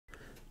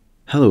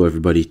Hello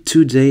everybody,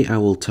 today I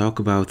will talk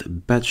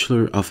about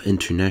Bachelor of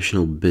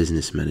International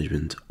Business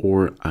Management,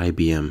 or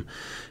IBM.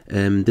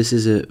 This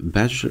is a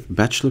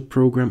bachelor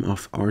program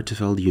of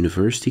Artevelde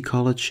University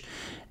College,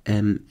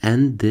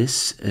 and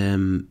this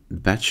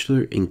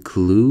bachelor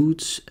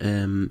includes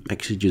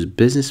actually just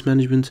business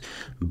management,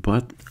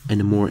 but in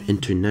a more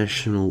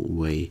international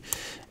way.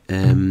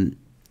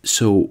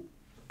 So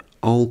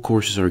all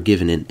courses are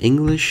given in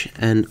English,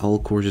 and all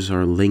courses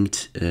are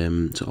linked,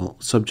 so all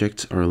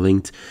subjects are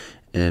linked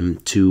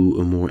to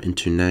a more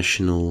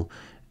international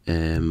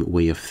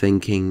way of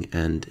thinking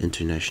and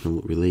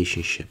international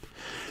relationship.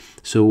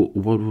 So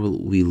what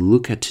we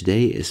look at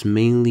today is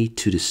mainly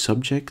to the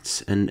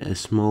subjects and a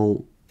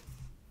small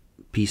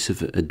piece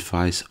of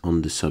advice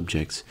on the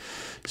subjects.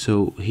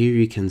 So here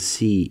you can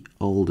see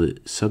all the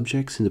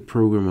subjects in the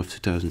program of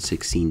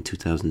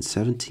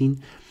 2016-2017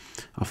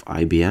 of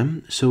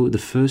IBM. So the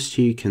first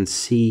year you can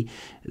see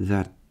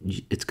that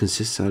it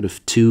consists out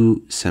of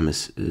two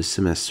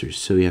semesters.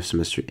 So you have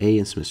semester A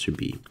and semester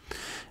B.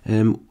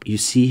 You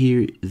see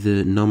here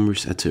the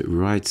numbers at the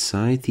right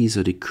side. These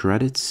are the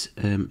credits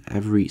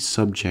every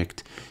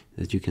subject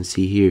that you can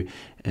see here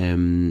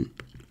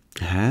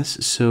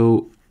has.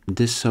 So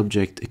this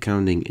subject,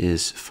 accounting,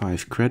 is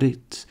 5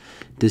 credits.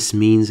 This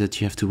means that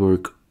you have to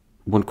work,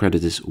 one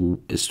credit is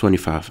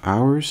 25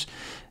 hours,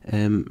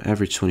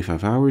 average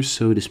 25 hours.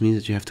 So this means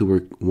that you have to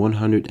work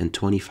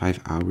 125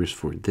 hours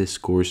for this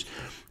course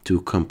to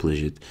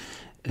accomplish it.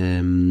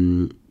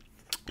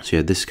 So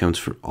yeah, this counts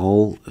for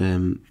all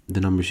the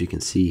numbers you can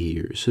see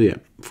here. So yeah,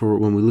 for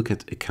when we look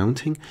at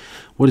accounting,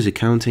 what is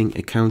accounting?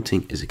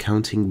 Accounting is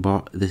accounting,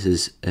 but this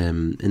is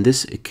in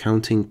this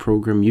accounting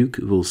program you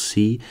will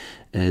see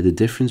the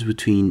difference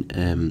between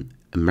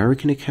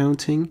American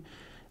accounting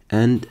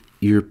and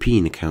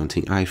European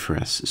accounting,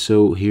 IFRS.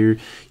 So here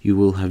you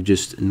will have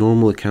just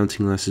normal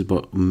accounting lessons,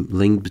 but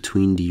linked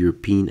between the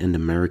European and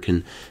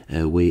American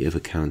way of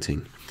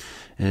accounting.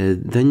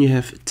 Then you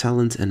have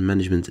Talent and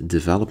Management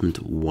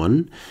Development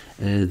 1.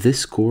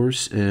 This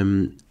course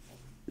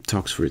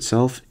talks for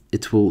itself.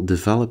 It will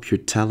develop your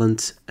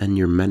talent and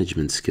your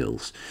management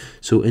skills.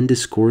 So in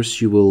this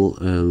course you will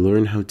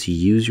learn how to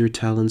use your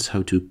talents,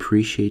 how to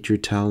appreciate your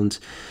talents,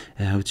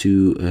 how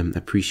to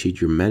appreciate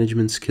your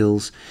management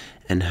skills,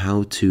 and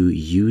how to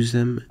use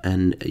them.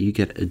 And you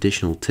get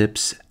additional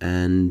tips,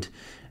 and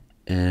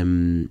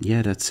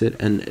yeah, that's it.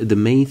 And the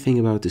main thing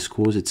about this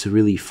course, it's a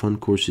really fun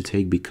course to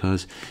take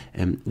because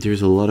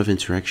there's a lot of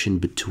interaction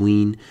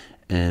between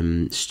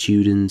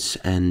students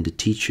and the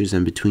teachers,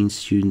 and between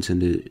students,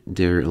 and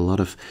there are a lot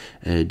of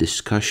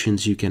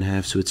discussions you can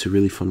have. So it's a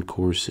really fun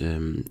course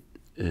to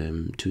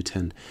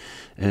attend.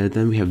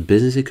 Then we have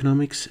business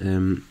economics.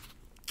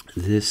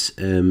 This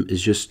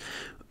is just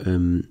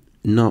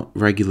not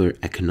regular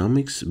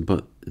economics,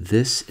 but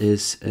this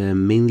is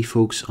mainly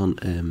focused on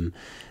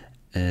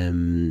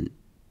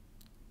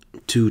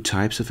two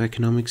types of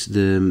economics: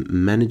 the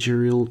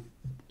managerial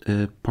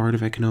part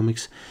of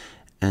economics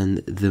and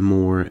the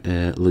more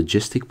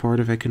logistic part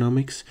of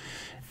economics,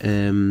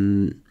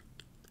 and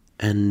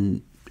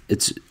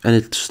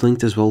it's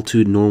linked as well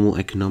to normal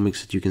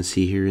economics that you can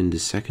see here in the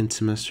second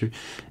semester.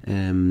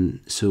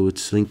 So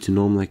it's linked to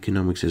normal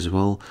economics as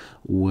well,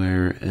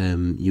 where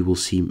you will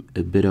see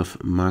a bit of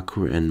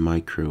macro and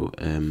micro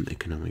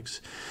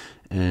economics.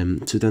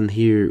 So then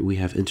here we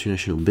have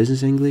International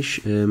Business English.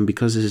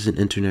 Because this is an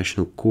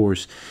international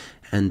course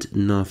and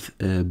not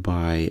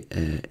by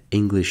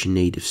English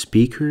native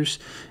speakers,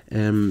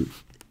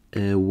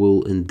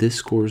 will in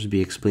this course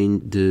be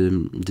explained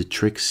the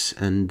tricks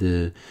and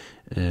the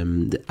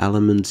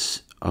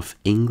elements of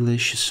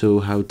English, so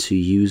how to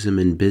use them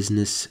in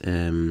business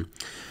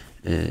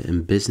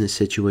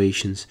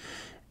situations.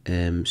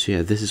 So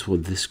yeah, this is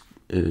what this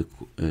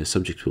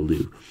subject will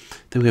do.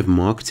 Then we have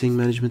marketing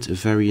management, a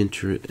very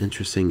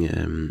interesting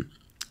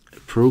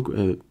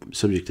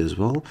subject as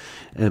well.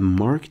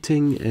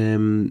 Marketing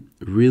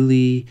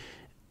really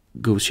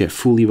goes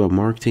fully about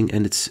marketing,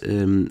 and it's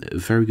a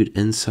very good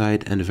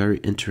insight and a very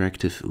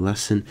interactive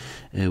lesson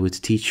with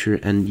the teacher,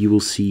 and you will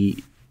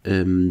see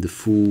the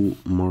full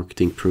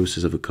marketing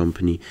process of a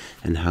company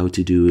and how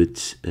to do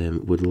it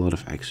with a lot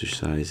of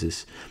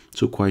exercises.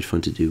 So quite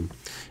fun to do.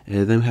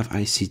 Then we have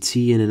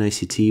ICT, and in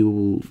ICT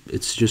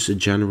it's just a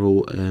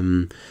general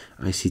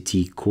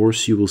ICT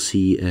course. You will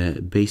see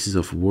basis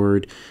of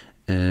Word,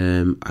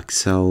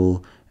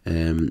 Excel,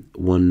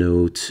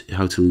 OneNote,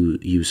 how to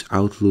use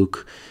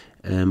Outlook,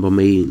 but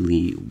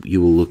mainly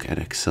you will look at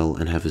Excel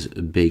and have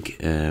a big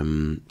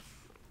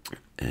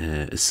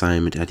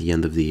assignment at the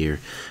end of the year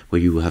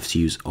where you will have to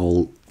use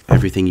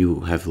everything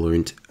you have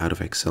learned out of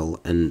Excel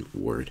and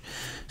Word.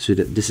 So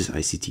this is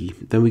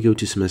ICT. Then we go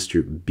to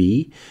semester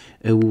B.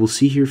 We will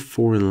see here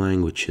foreign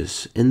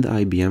languages. In the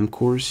IBM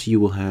course, you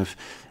will have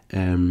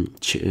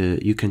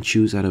you can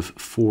choose out of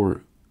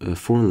 4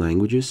 foreign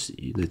languages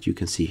that you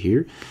can see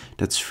here.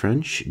 That's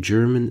French,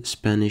 German,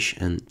 Spanish,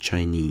 and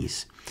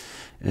Chinese.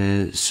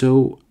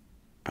 So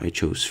I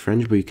chose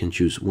French, but you can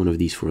choose one of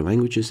these 4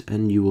 languages,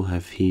 and you will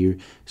have here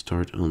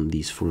start on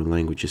these 4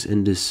 languages.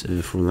 In this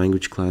 4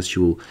 language class,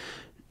 you will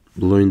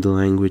learn the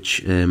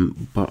language,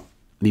 but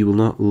you will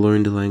not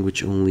learn the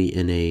language only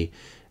in a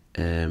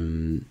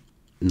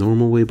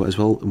normal way, but as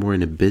well more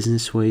in a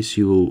business way.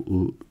 So you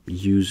will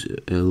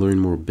learn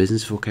more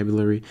business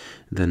vocabulary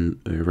than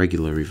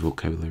regular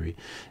vocabulary.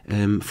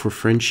 For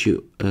French,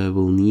 you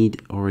will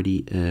need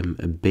already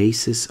a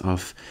basis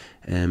of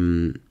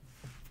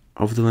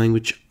the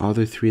language.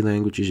 Other 3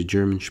 languages,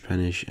 German,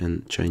 Spanish,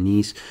 and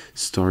Chinese,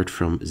 start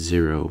from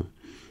 0.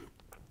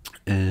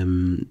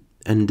 And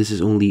this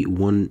is only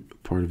one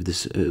part of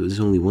this. There's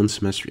only one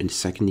semester. In the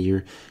second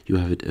year, you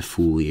have it a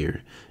full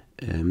year.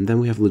 Then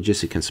we have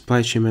logistics and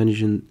supply chain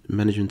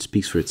management.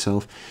 Speaks for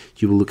itself.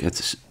 You will look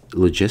at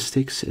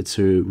logistics. It's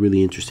a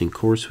really interesting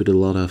course with a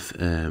lot of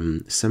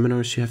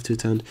seminars you have to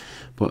attend,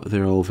 but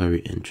they're all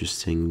very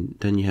interesting.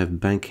 Then you have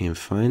banking and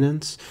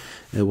finance,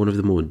 one of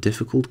the more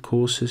difficult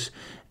courses.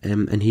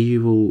 And here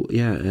you will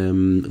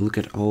look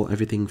at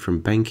everything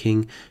from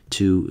banking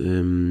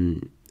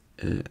to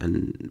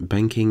and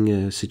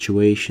banking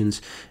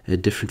situations,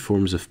 different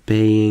forms of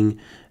paying,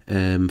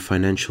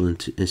 financial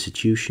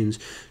institutions.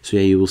 So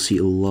yeah, you will see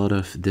a lot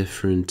of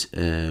different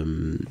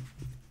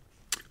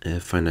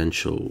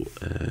financial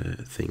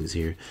things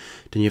here.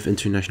 Then you have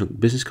international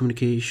business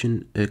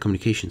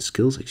communication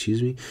skills.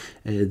 Excuse me.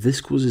 This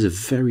course is a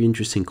very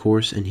interesting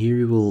course, and here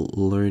you will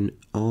learn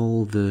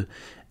all the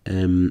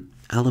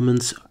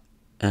elements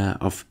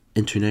of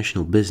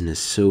international business.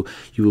 So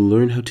you will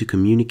learn how to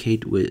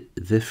communicate with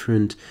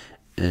different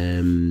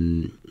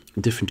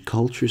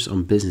cultures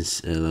on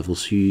business level.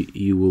 So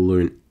you will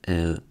learn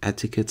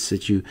etiquettes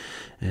that you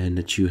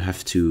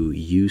have to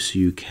use. So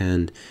you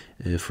can,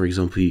 for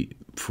example,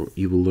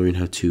 you will learn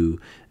how to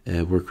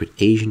work with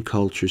Asian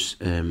cultures,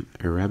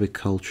 Arabic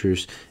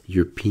cultures,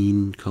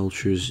 European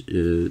cultures,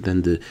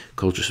 then the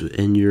cultures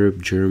in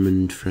Europe,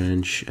 German,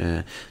 French.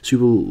 So you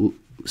will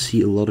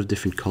see a lot of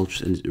different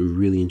cultures, and it's a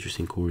really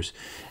interesting course.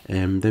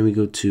 Then we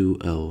go to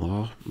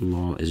law.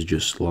 Law is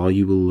just law.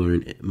 You will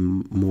learn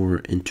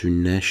more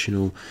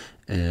international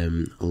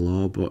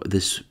law, but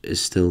this is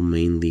still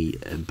mainly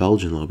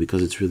Belgian law,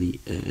 because it's really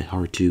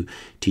hard to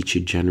teach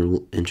you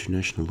general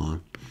international law.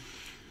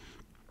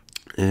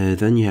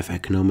 Then you have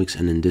economics,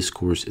 and in this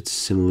course it's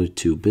similar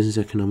to business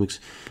economics,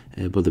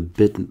 but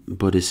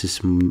this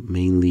is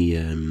mainly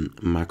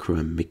macro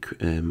and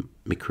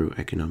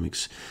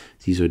microeconomics.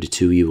 These are the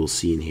 2 you will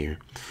see in here.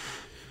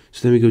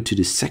 So then we go to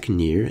the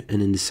second year,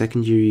 and in the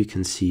second year you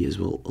can see as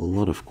well a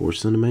lot of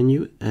courses on the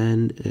menu,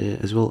 and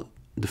as well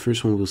the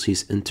first one we'll see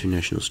is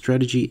international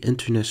strategy.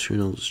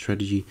 International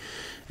strategy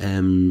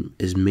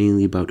is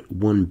mainly about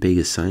one big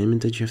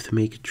assignment that you have to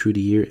make through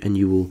the year, and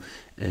you will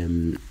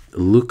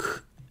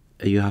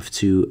you have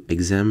to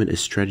examine a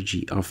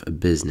strategy of a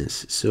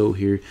business. So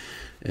here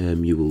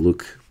you will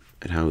look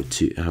at how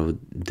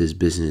this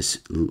business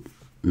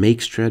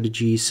make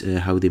strategies,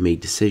 how they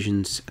make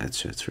decisions,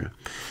 etc.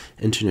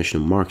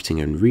 International marketing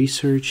and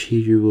research.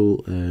 Here you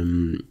will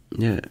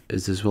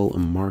it's as well a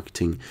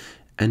marketing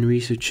and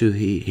research. So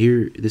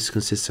here this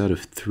consists out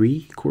of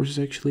 3 courses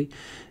actually.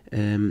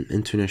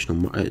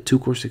 International 2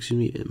 courses, excuse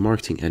me,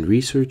 marketing and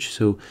research.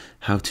 So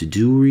how to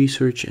do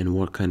research and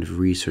what kind of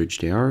research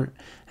they are,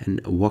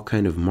 and what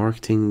kind of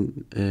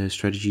marketing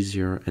strategies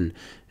they are. And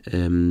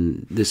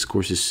this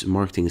course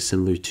marketing is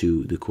similar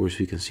to the course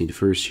we can see in the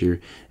first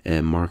year,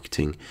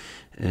 marketing.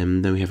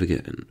 Then we have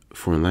again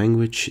foreign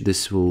language.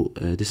 This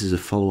is a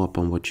follow-up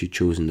on what you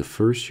chose in the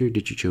first year.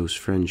 Did you chose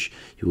French?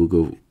 You will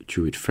go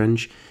through with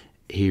French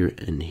here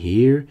and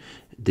here.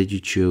 Did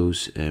you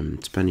choose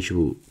Spanish? You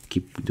will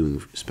keep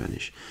doing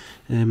Spanish.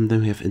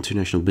 Then we have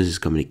international business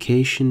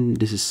communication.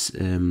 This is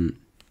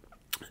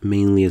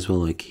mainly as well,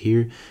 like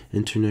here,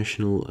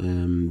 international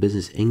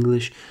business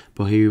English,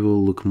 but here you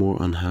will look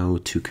more on how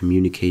to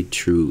communicate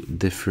through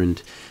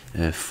different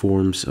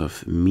forms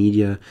of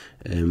media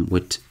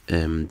with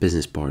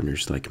business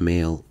partners, like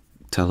mail,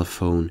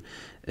 telephone,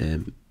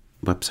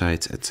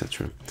 websites,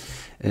 etc.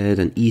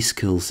 Then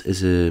e-skills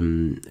is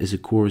a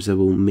course that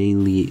will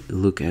mainly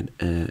look at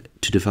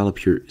to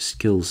develop your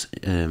skills,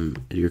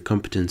 your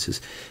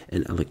competences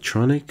in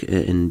electronic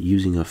and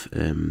using of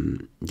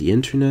the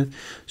internet.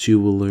 So you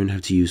will learn how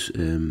to use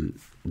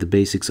the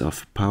basics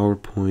of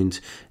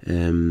PowerPoint,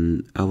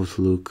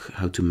 Outlook,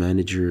 how to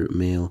manage your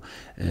mail,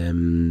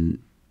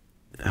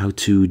 how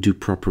to do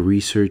proper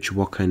research,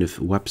 what kind of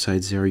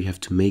websites there are. You have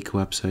to make a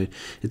website.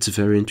 It's a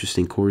very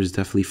interesting course,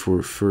 definitely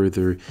for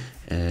further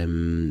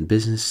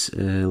business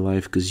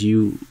life, because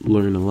you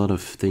learn a lot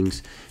of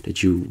things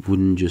that you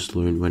wouldn't just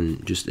learn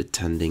when just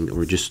attending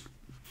or just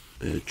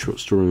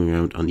strolling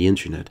around on the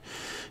internet.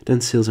 Then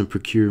sales and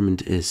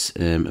procurement is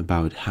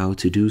about how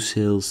to do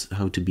sales,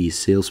 how to be a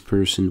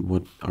salesperson,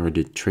 what are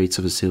the traits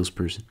of a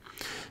salesperson,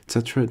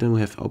 etc. Then we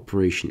have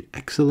Operation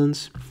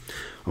Excellence.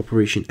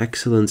 Operation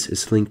Excellence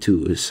is linked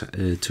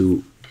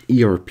to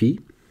ERP,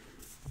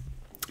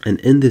 and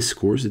in this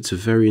course, it's a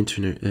very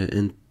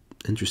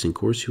interesting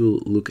course. You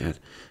will look at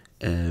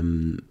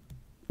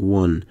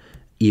 1,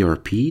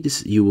 ERP.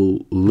 This you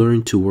will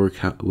learn to work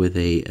with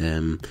a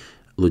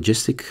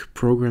logistic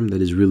program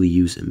that is really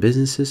used in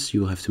businesses.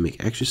 You will have to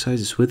make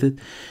exercises with it.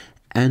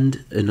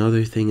 And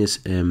another thing is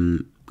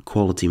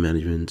quality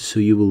management. So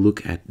you will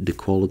look at the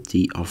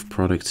quality of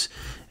products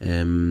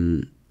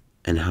and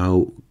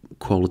how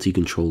quality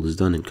control is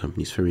done in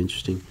companies. Very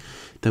interesting.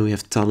 Then we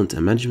have talent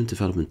and management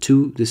development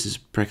 2. This is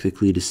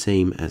practically the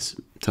same as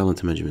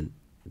talent and management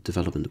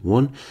development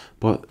 1,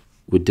 but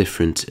with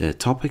different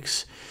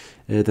topics.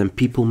 Then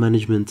people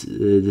management,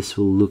 this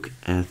will look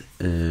at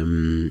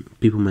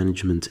people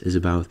management is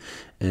about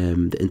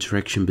the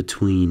interaction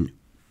between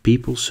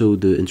people, so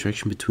the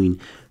interaction between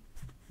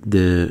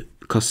the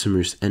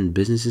customers and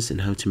businesses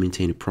and how to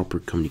maintain a proper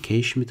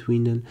communication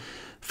between them.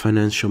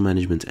 Financial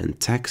management and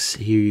tax.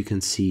 Here you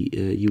can see,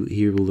 you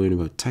here will learn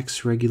about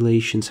tax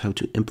regulations, how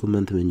to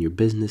implement them in your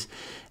business,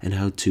 and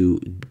how to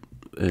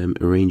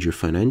arrange your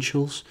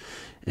financials.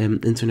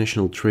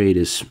 International trade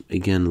is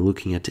again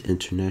looking at the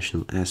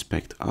international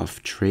aspect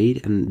of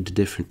trade and the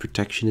different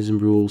protectionism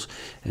rules,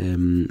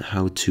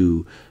 how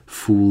to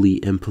fully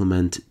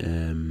implement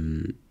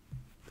and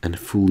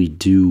fully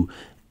do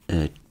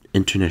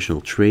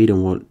international trade,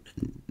 and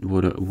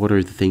what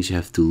are the things you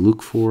have to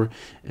look for,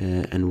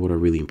 and what are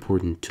really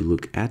important to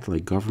look at,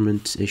 like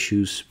government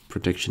issues,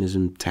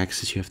 protectionism,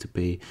 taxes you have to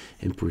pay,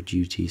 import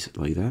duties,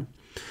 like that.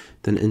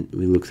 Then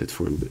we looked at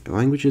foreign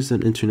languages.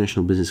 Then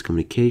international business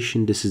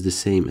communication. This is the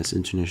same as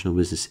international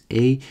business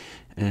A,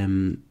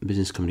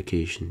 business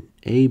communication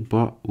A,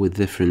 but with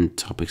different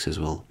topics as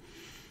well.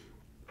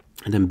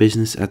 And then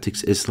business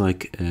ethics is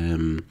like,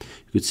 you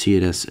could see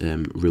it as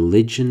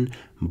religion,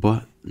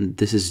 but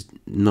this is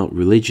not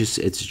religious.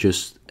 It's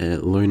just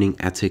learning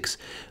ethics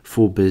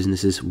for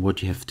businesses,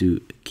 what you have to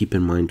keep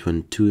in mind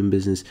when doing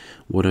business,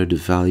 what are the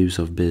values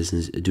of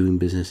business, doing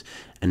business,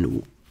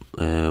 and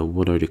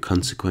what are the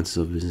consequences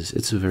of business.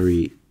 It's a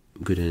very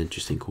good and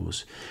interesting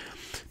course.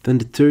 Then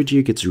the third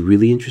year gets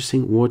really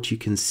interesting. What you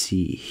can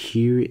see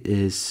here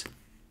is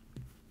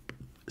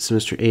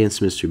semester A and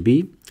semester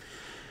B.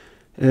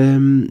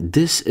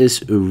 This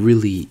is a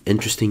really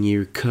interesting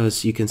year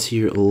because you can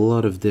see here a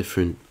lot of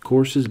different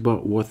courses,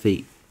 but what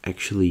they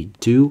actually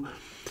do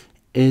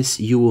is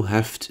you will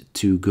have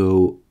to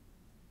go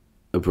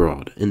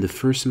abroad. In the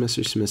first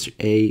semester, semester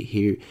A,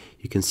 here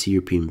you can see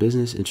European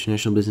business,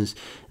 international business.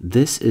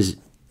 This is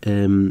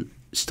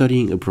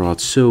studying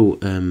abroad. So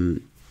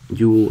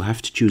you will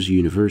have to choose a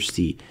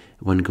university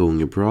when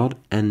going abroad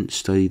and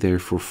study there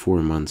for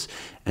 4 months.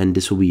 And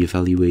this will be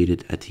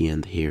evaluated at the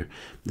end here.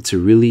 It's a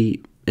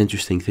really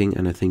interesting thing,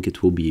 and I think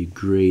it will be a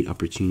great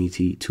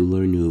opportunity to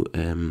learn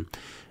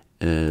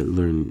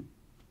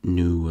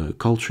new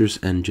cultures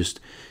and just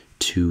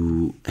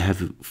to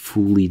have a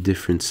fully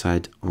different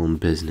side on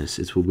business.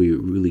 It will be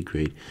really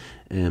great.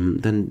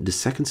 Then the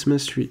second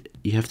semester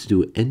you have to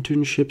do an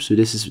internship. So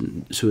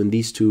in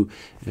these two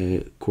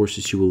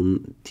courses,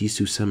 these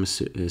two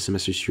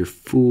semesters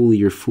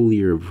you're full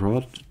year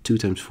abroad, 2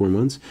 times 4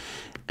 months.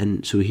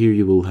 And so here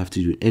you will have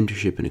to do an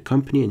internship in a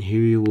company, and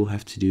here you will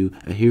have to do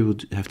an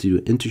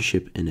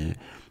internship in a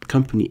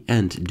company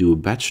and do a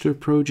bachelor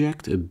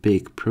project, a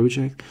big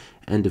project,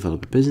 and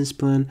develop a business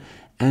plan.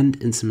 And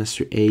in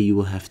semester A, you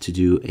will have to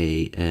do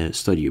a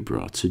study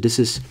abroad. So this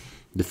is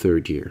the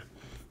third year.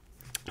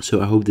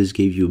 So I hope this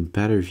gave you a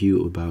better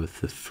view about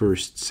the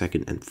first,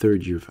 second, and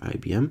third year of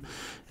IBM.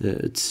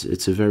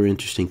 It's a very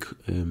interesting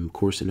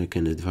course, and I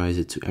can advise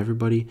it to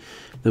everybody.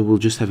 Then we'll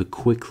just have a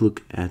quick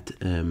look at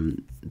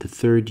the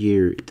third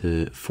year,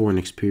 the foreign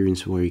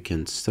experience where you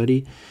can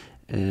study.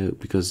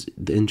 Because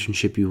the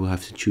internship you will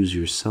have to choose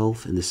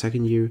yourself in the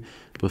second year,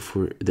 but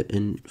for the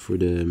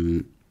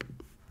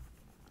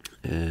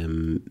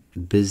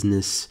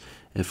business,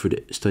 for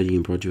the studying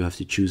abroad, you have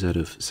to choose out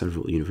of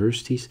several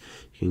universities.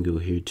 You can go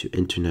here to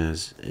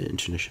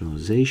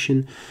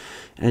internationalization,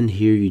 and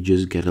here you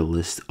just get a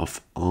list of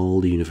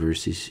all the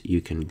universities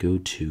you can go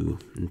to,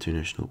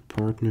 international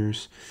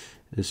partners.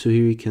 So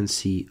here you can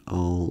see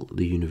all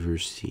the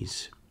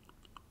universities.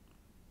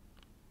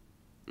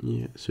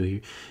 Yeah, so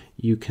here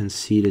you can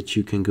see that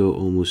you can go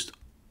almost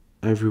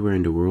everywhere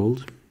in the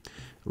world.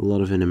 A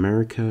lot of in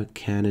America,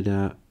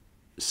 Canada,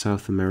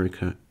 South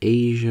America,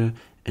 Asia,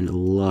 and a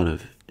lot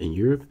of in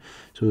Europe.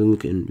 So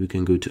we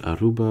can go to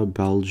Aruba,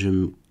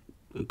 Belgium,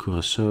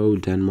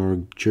 Curaçao,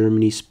 Denmark,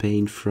 Germany,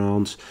 Spain,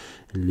 France,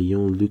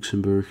 Lyon,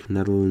 Luxembourg,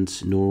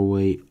 Netherlands,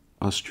 Norway,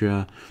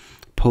 Austria,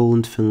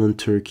 Poland, Finland,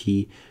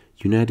 Turkey,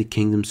 United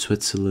Kingdom,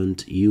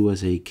 Switzerland,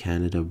 USA,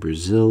 Canada,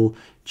 Brazil,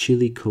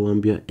 Chile,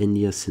 Colombia,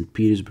 India, St.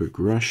 Petersburg,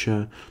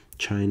 Russia,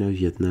 China,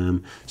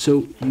 Vietnam.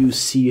 So you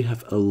see you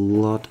have a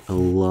lot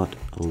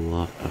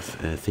of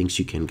things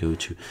you can go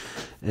to.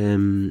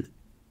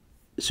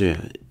 So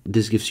yeah,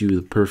 this gives you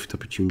the perfect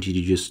opportunity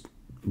to just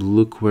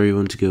look where you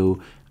want to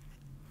go.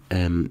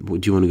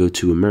 Do you want to go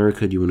to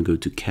America? Do you want to go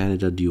to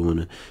Canada? Do you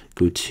want to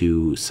go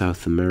to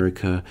South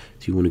America?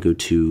 Do you want to go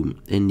to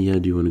India?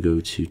 Do you want to go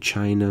to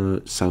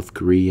China, South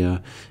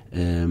Korea,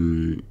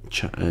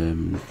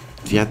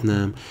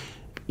 Vietnam,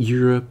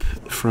 Europe,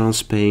 France,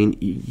 Spain?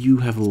 You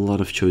have a lot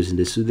of choice in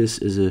this. So this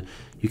is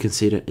you can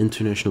say that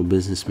international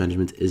business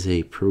management is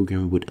a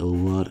program with a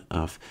lot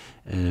of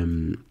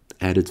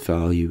added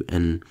value,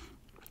 and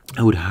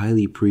I would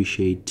highly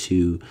appreciate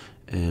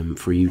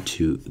for you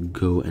to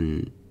go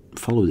and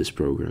follow this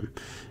program.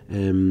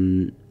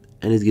 And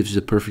it gives you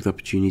the perfect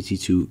opportunity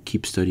to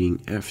keep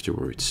studying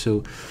afterwards.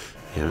 So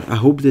yeah, I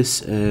hope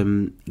this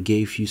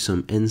gave you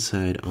some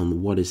insight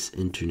on what is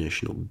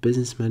international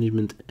business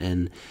management,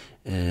 and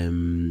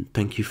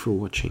thank you for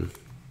watching.